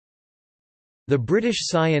The British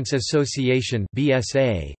Science Association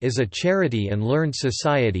 (BSA) is a charity and learned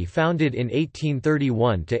society founded in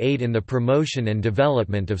 1831 to aid in the promotion and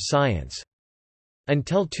development of science.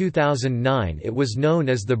 Until 2009 it was known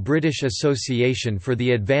as the British Association for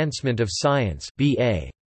the Advancement of Science (BA).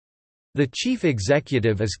 The chief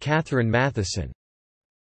executive is Catherine Matheson.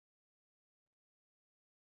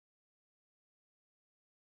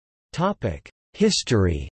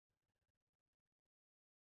 History.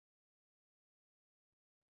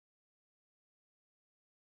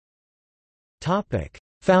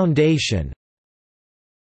 Foundation.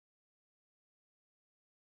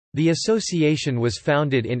 The association was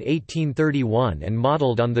founded in 1831 and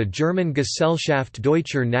modelled on the German Gesellschaft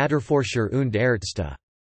Deutscher Naturforscher und Ärzte.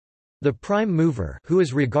 The prime mover, who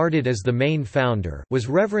is regarded as the main founder, was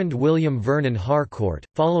Reverend William Vernon Harcourt,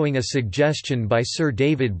 following a suggestion by Sir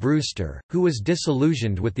David Brewster, who was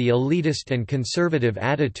disillusioned with the elitist and conservative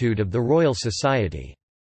attitude of the Royal Society.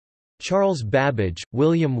 Charles Babbage,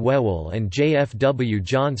 William Whewell and J. F. W.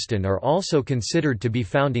 Johnston are also considered to be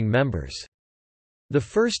founding members. The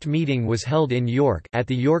first meeting was held in York at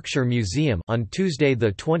the Yorkshire Museum on Tuesday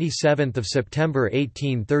 27 September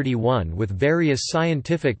 1831 with various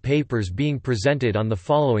scientific papers being presented on the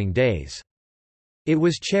following days. It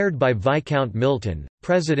was chaired by Viscount Milton,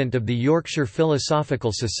 President of the Yorkshire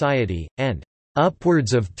Philosophical Society, and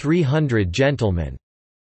 "upwards of 300 gentlemen"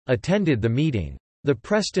 attended the meeting. The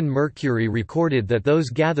Preston Mercury recorded that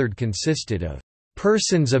those gathered consisted of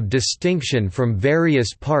persons of distinction from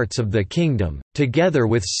various parts of the kingdom, together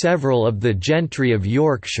with several of the gentry of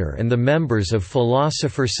Yorkshire and the members of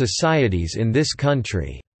philosopher societies in this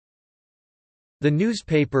country." The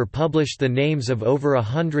newspaper published the names of over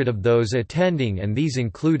 100 of those attending, and these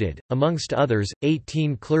included, amongst others,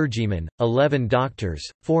 18 clergymen, 11 doctors,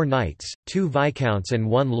 4 knights, 2 viscounts and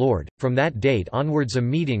 1 lord. From that date onwards a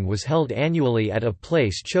meeting was held annually at a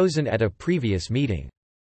place chosen at a previous meeting.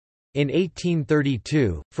 In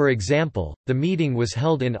 1832, for example, the meeting was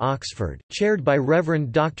held in Oxford, chaired by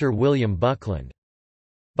Reverend Dr. William Buckland.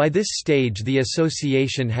 By this stage the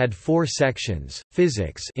association had 4 sections: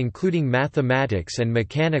 physics including mathematics and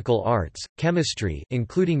mechanical arts, chemistry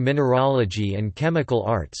including mineralogy and chemical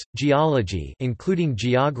arts, geology including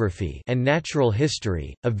geography, and natural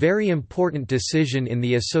history. A very important decision in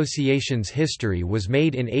the association's history was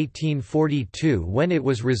made in 1842 when it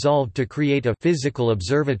was resolved to create a physical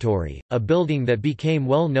observatory. A building that became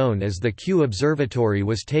well known as the Kew Observatory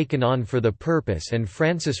was taken on for the purpose, and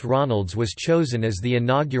Francis Ronalds was chosen as the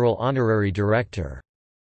inaugural honorary director.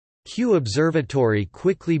 Kew Observatory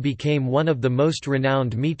quickly became one of the most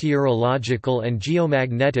renowned meteorological and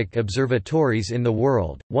geomagnetic observatories in the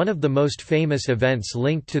world. One of the most famous events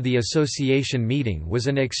linked to the association meeting was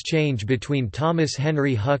an exchange between Thomas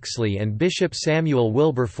Henry Huxley and Bishop Samuel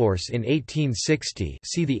Wilberforce in 1860.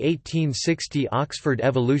 See the 1860 Oxford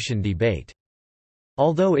evolution debate.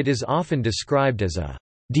 Although it is often described as a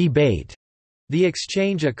debate, the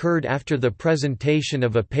exchange occurred after the presentation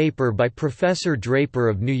of a paper by Professor Draper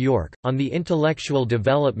of New York, on the intellectual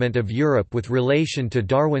development of Europe with relation to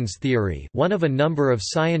Darwin's theory, one of a number of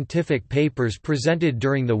scientific papers presented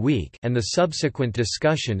during the week, and the subsequent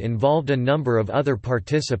discussion involved a number of other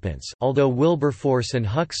participants, although Wilberforce and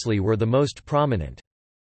Huxley were the most prominent.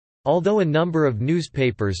 Although a number of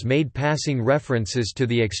newspapers made passing references to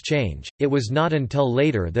the exchange, it was not until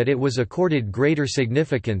later that it was accorded greater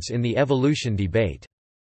significance in the evolution debate.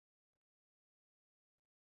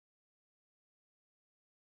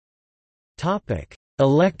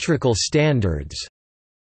 Electrical standards.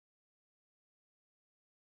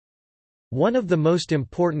 One of the most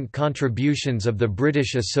important contributions of the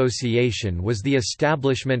British Association was the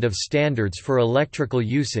establishment of standards for electrical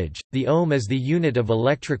usage, the ohm as the unit of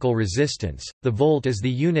electrical resistance, the volt as the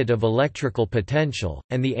unit of electrical potential,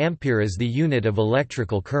 and the ampere as the unit of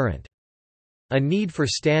electrical current. A need for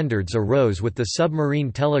standards arose with the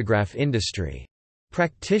submarine telegraph industry.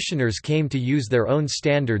 Practitioners came to use their own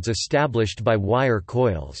standards established by wire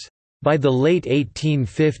coils. By the late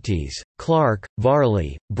 1850s, Clark,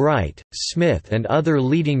 Varley, Bright, Smith and other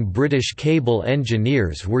leading British cable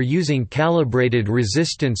engineers were using calibrated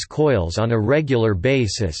resistance coils on a regular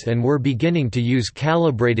basis and were beginning to use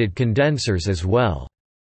calibrated condensers as well.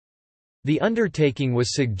 The undertaking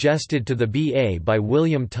was suggested to the BA by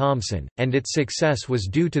William Thomson, and its success was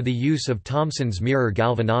due to the use of Thomson's mirror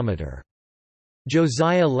galvanometer.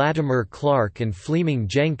 Josiah Latimer Clark and Fleming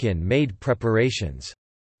Jenkin made preparations.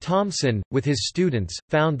 Thomson, with his students,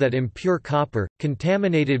 found that impure copper,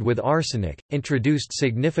 contaminated with arsenic, introduced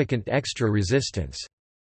significant extra resistance.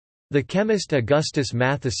 The chemist Augustus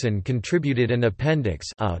Matheson contributed an appendix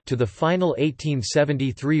to the final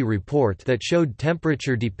 1873 report that showed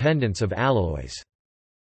temperature dependence of alloys.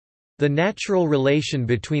 The natural relation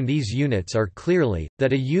between these units are clearly,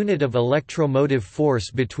 that a unit of electromotive force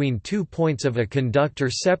between 2 points of a conductor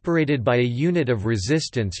separated by a unit of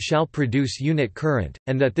resistance shall produce unit current,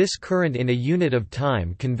 and that this current in a unit of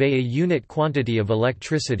time convey a unit quantity of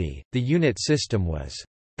electricity. The unit system was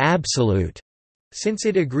absolute, since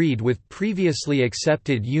it agreed with previously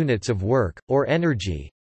accepted units of work, or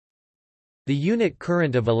energy. The unit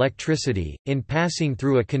current of electricity, in passing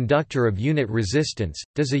through a conductor of unit resistance,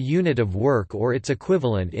 does a unit of work or its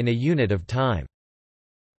equivalent in a unit of time.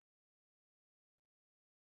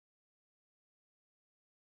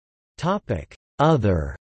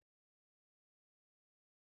 Other.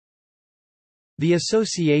 The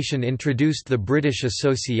association introduced the British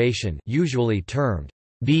Association, usually termed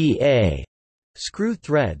BA, screw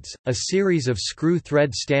threads, a series of screw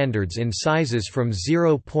thread standards in sizes from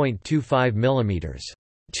 0.25 mm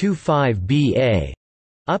 25 BA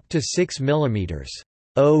up to 6 mm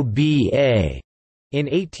OBA in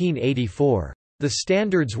 1884. The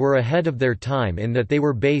standards were ahead of their time in that they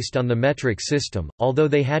were based on the metric system, although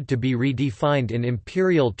they had to be redefined in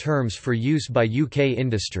imperial terms for use by UK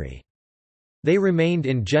industry. They remained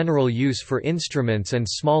in general use for instruments and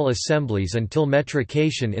small assemblies until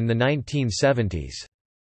metrication in the 1970s.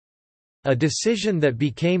 A decision that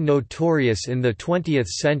became notorious in the 20th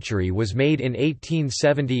century was made in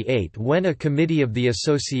 1878 when a committee of the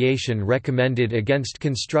association recommended against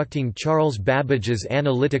constructing Charles Babbage's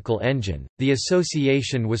analytical engine. The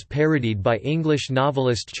association was parodied by English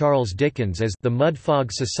novelist Charles Dickens as the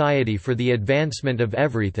Mudfog Society for the Advancement of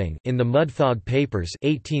Everything in the Mudfog Papers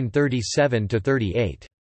 1837–38.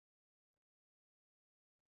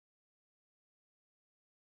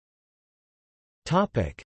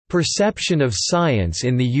 Topic: Perception of science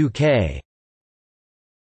in the UK.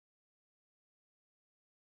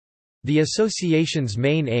 The association's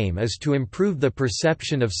main aim is to improve the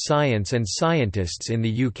perception of science and scientists in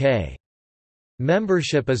the UK.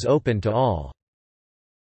 Membership is open to all.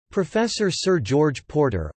 Professor Sir George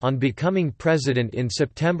Porter, on becoming president in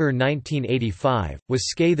September 1985, was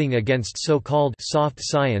scathing against so-called soft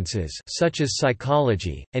sciences such as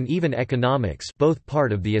psychology, and even economics, both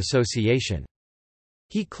part of the association.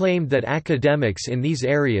 He claimed that academics in these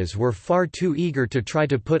areas were far too eager to try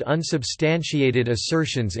to put unsubstantiated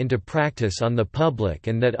assertions into practice on the public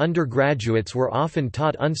and that undergraduates were often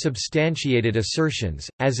taught unsubstantiated assertions,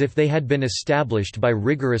 as if they had been established by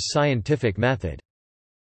rigorous scientific method.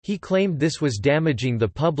 He claimed this was damaging the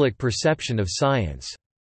public perception of science.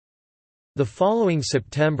 The following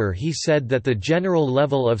September he said that the general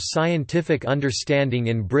level of scientific understanding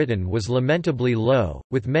in Britain was lamentably low,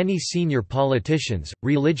 with many senior politicians,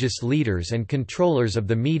 religious leaders and controllers of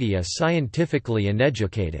the media scientifically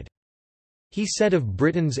uneducated. He said of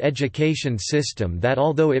Britain's education system that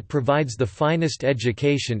although it provides the finest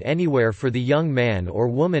education anywhere for the young man or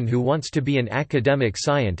woman who wants to be an academic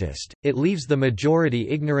scientist, it leaves the majority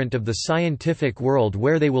ignorant of the scientific world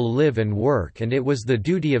where they will live and work, and it was the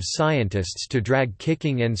duty of scientists to drag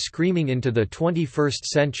kicking and screaming into the 21st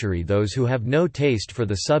century those who have no taste for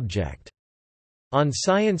the subject. On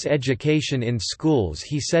science education in schools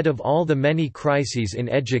he said of all the many crises in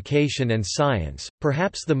education and science,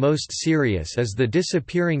 perhaps the most serious is the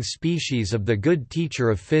disappearing species of the good teacher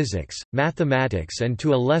of physics, mathematics and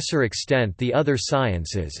to a lesser extent the other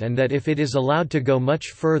sciences, and that if it is allowed to go much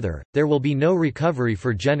further, there will be no recovery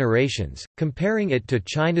for generations, comparing it to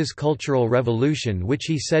China's Cultural Revolution which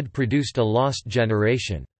he said produced a lost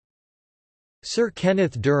generation. Sir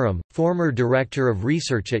Kenneth Durham, former Director of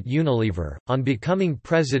Research at Unilever, on becoming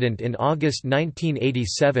president in August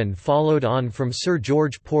 1987 followed on from Sir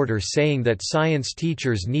George Porter saying that science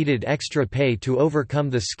teachers needed extra pay to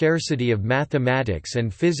overcome the scarcity of mathematics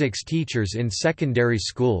and physics teachers in secondary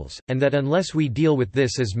schools, and that unless we deal with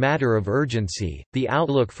this as matter of urgency, the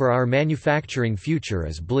outlook for our manufacturing future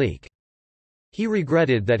is bleak. He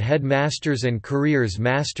regretted that headmasters and careers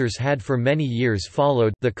masters had for many years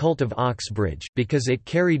followed the cult of Oxbridge, because it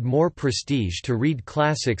carried more prestige to read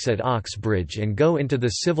classics at Oxbridge and go into the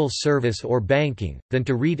civil service or banking, than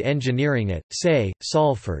to read engineering at, say,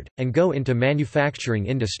 Salford, and go into manufacturing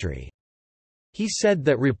industry. He said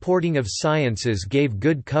that reporting of sciences gave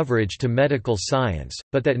good coverage to medical science,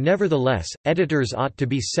 but that nevertheless, editors ought to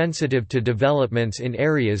be sensitive to developments in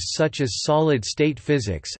areas such as solid-state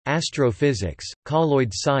physics, astrophysics,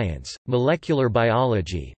 colloid science, molecular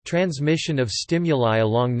biology, transmission of stimuli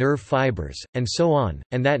along nerve fibers, and so on,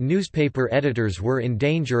 and that newspaper editors were in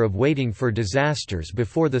danger of waiting for disasters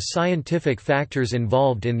before the scientific factors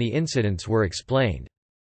involved in the incidents were explained.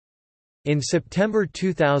 In September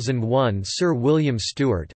 2001, Sir William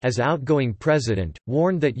Stewart, as outgoing president,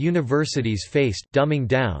 warned that universities faced dumbing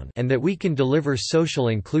down and that we can deliver social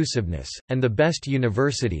inclusiveness, and the best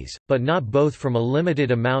universities, but not both from a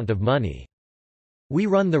limited amount of money. We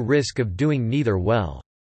run the risk of doing neither well.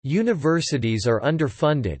 Universities are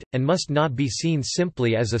underfunded, and must not be seen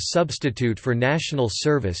simply as a substitute for national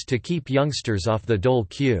service to keep youngsters off the dole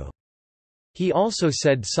queue. He also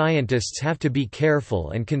said scientists have to be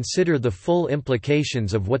careful and consider the full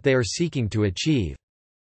implications of what they are seeking to achieve.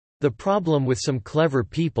 The problem with some clever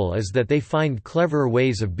people is that they find cleverer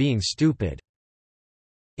ways of being stupid.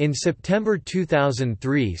 In September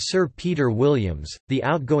 2003, Sir Peter Williams, the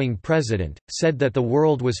outgoing president, said that the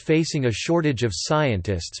world was facing a shortage of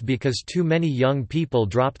scientists because too many young people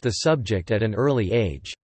dropped the subject at an early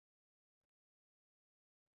age.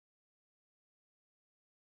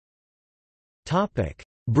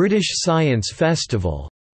 British Science Festival.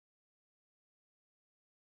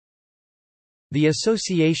 The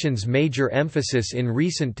association's major emphasis in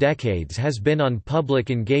recent decades has been on public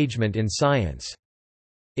engagement in science.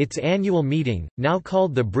 Its annual meeting, now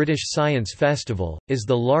called the British Science Festival, is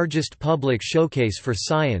the largest public showcase for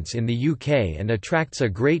science in the UK and attracts a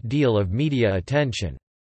great deal of media attention.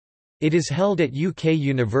 It is held at UK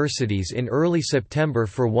universities in early September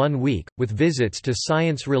for 1 week, with visits to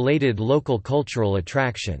science-related local cultural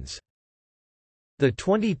attractions. The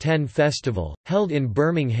 2010 festival, held in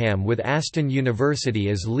Birmingham with Aston University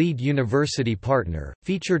as lead university partner,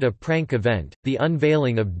 featured a prank event, the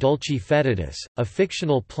unveiling of Dulci fetidus, a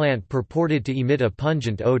fictional plant purported to emit a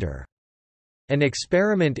pungent odor. An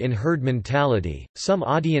experiment in herd mentality, some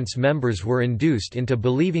audience members were induced into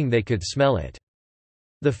believing they could smell it.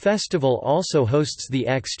 The festival also hosts the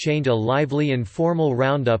Exchange, a lively informal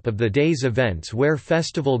roundup of the day's events where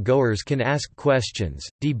festival goers can ask questions,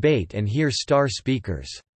 debate and hear star speakers.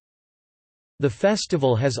 The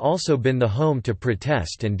festival has also been the home to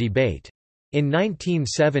protest and debate. In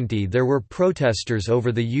 1970 there were protesters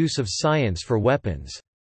over the use of science for weapons.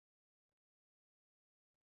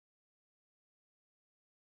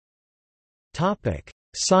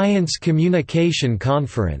 Science Communication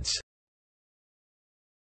Conference.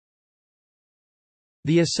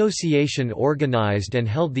 The association organized and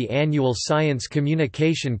held the annual Science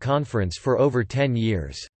Communication Conference for over 10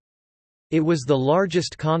 years. It was the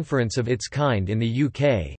largest conference of its kind in the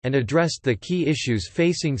UK, and addressed the key issues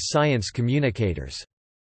facing science communicators.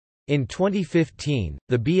 In 2015,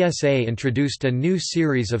 the BSA introduced a new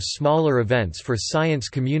series of smaller events for science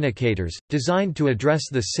communicators, designed to address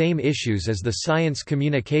the same issues as the Science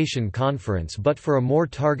Communication Conference but for a more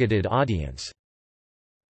targeted audience.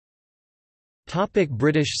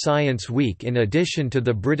 British Science Week. In addition to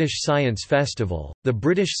the British Science Festival, the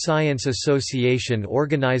British Science Association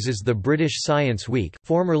organises the British Science Week,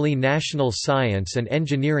 formerly National Science and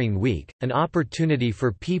Engineering Week, an opportunity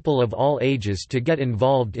for people of all ages to get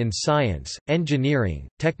involved in science, engineering,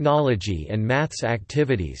 technology and maths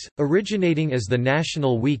activities. Originating as the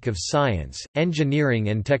National Week of Science, Engineering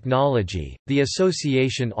and Technology, the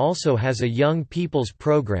association also has a Young People's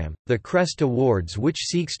Programme, the Crest Awards, which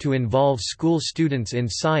seeks to involve school students in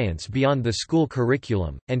science beyond the school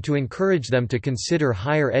curriculum, and to encourage them to consider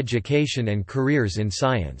higher education and careers in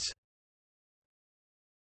science.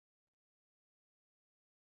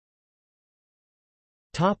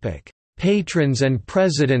 Patrons and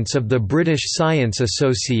presidents of the British Science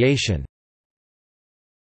Association.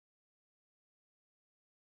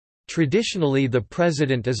 Traditionally, the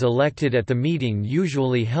president is elected at the meeting,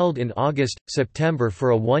 usually held in August-September,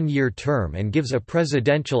 for a one-year term and gives a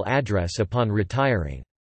presidential address upon retiring.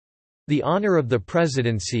 The honour of the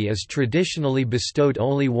presidency is traditionally bestowed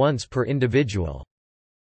only once per individual.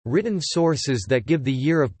 Written sources that give the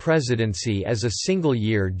year of presidency as a single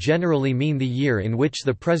year generally mean the year in which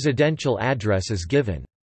the presidential address is given.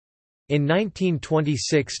 In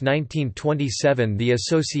 1926–1927 the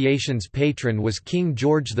association's patron was King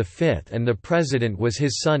George V and the president was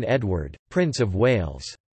his son Edward, Prince of Wales.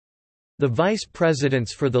 The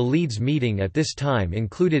vice-presidents for the Leeds meeting at this time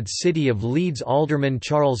included City of Leeds Alderman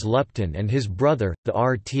Charles Lupton and his brother, the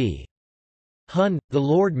R.T. Hun, the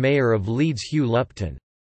Lord Mayor of Leeds Hugh Lupton.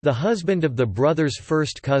 The husband of the brother's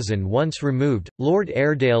first cousin once removed, Lord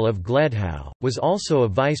Airedale of Gledhow, was also a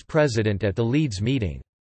vice-president at the Leeds meeting.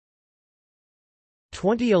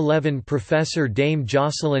 2011 Professor Dame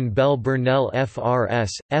Jocelyn Bell Burnell FRS,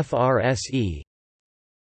 FRSE.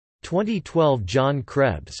 2012 John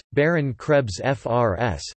Krebs, Baron Krebs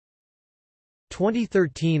FRS.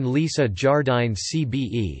 2013 Lisa Jardine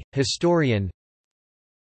CBE, historian.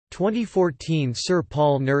 2014 Sir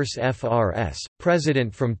Paul Nurse FRS,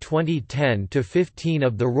 President from 2010 to 15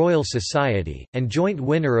 of the Royal Society, and joint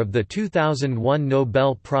winner of the 2001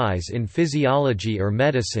 Nobel Prize in Physiology or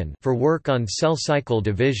Medicine for work on cell cycle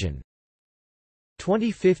division.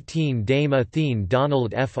 2015 Dame Athene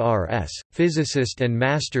Donald FRS, physicist and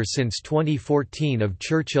master since 2014 of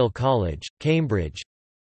Churchill College, Cambridge.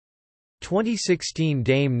 2016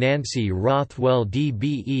 Dame Nancy Rothwell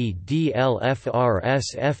DBE DLFRS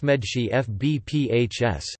FMedSci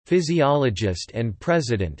FBPHS, physiologist and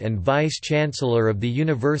President and Vice-Chancellor of the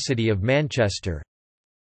University of Manchester.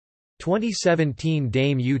 2017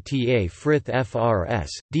 Dame Uta Frith FRS,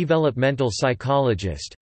 developmental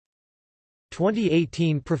psychologist.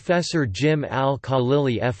 2018 Professor Jim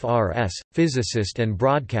Al-Khalili FRS, physicist and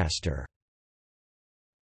broadcaster.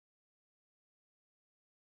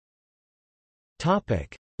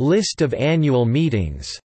 List of annual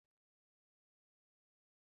meetings.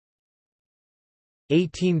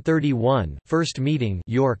 1831 First meeting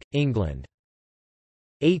York, England.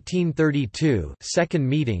 1832 Second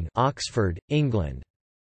meeting Oxford, England.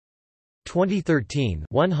 2013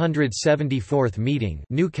 174th meeting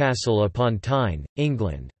Newcastle upon Tyne,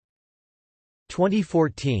 England.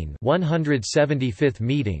 2014 175th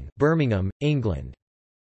meeting Birmingham, England.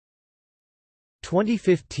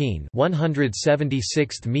 2015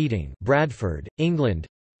 176th meeting Bradford, England.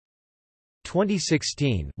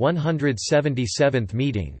 2016 177th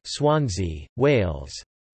meeting Swansea, Wales.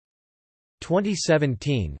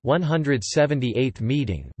 2017 178th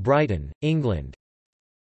meeting Brighton, England.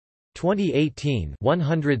 2018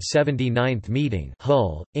 179th meeting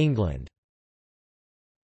Hull, England.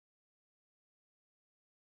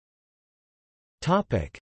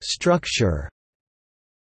 Topic: Structure.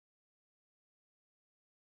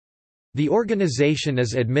 The organisation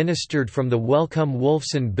is administered from the Wellcome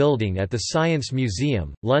Wolfson Building at the Science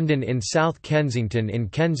Museum, London in South Kensington in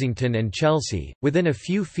Kensington and Chelsea, within a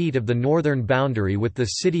few feet of the northern boundary with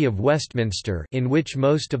the City of Westminster, in which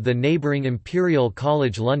most of the neighbouring Imperial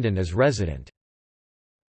College London is resident.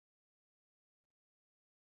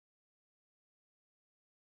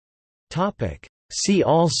 See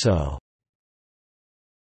also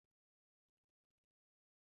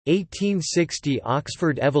 1860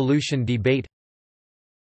 Oxford Evolution Debate,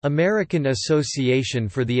 American Association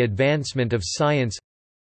for the Advancement of Science,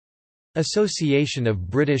 Association of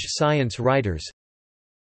British Science Writers,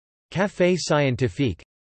 Café Scientifique,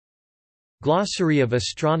 Glossary of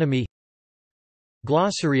Astronomy,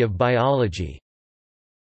 Glossary of Biology,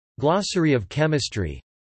 Glossary of Chemistry,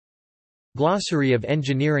 Glossary of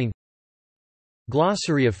Engineering,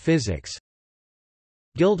 Glossary of Physics,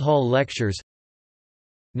 Guildhall Lectures,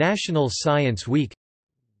 National Science Week,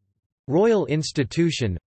 Royal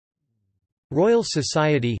Institution, Royal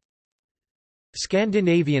Society,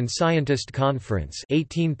 Scandinavian Scientist Conference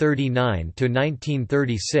 1839 to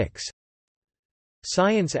 1936,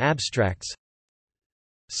 Science Abstracts,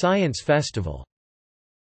 Science Festival.